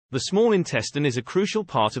The small intestine is a crucial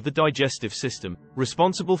part of the digestive system,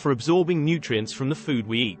 responsible for absorbing nutrients from the food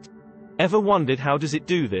we eat. Ever wondered how does it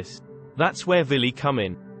do this? That's where villi come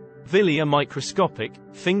in. Villi are microscopic,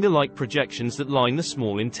 finger-like projections that line the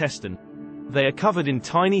small intestine. They are covered in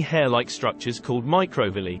tiny hair-like structures called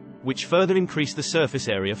microvilli, which further increase the surface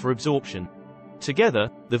area for absorption.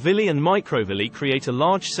 Together, the villi and microvilli create a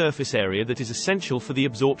large surface area that is essential for the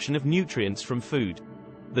absorption of nutrients from food.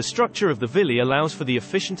 The structure of the villi allows for the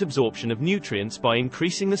efficient absorption of nutrients by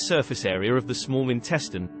increasing the surface area of the small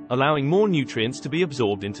intestine, allowing more nutrients to be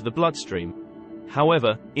absorbed into the bloodstream.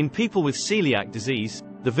 However, in people with celiac disease,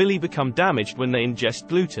 the villi become damaged when they ingest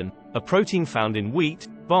gluten, a protein found in wheat,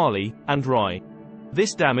 barley, and rye.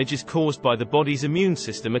 This damage is caused by the body's immune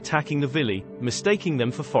system attacking the villi, mistaking them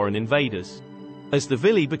for foreign invaders. As the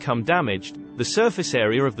villi become damaged, the surface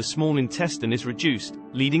area of the small intestine is reduced,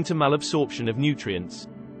 leading to malabsorption of nutrients.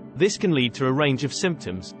 This can lead to a range of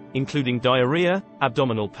symptoms, including diarrhea,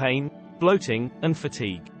 abdominal pain, bloating, and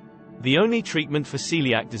fatigue. The only treatment for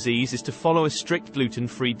celiac disease is to follow a strict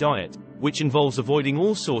gluten-free diet, which involves avoiding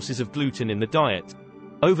all sources of gluten in the diet.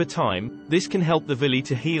 Over time, this can help the villi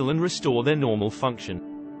to heal and restore their normal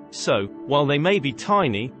function. So, while they may be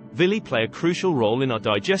tiny, villi play a crucial role in our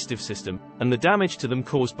digestive system, and the damage to them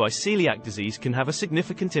caused by celiac disease can have a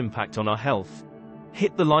significant impact on our health.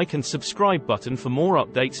 Hit the like and subscribe button for more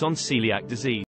updates on celiac disease.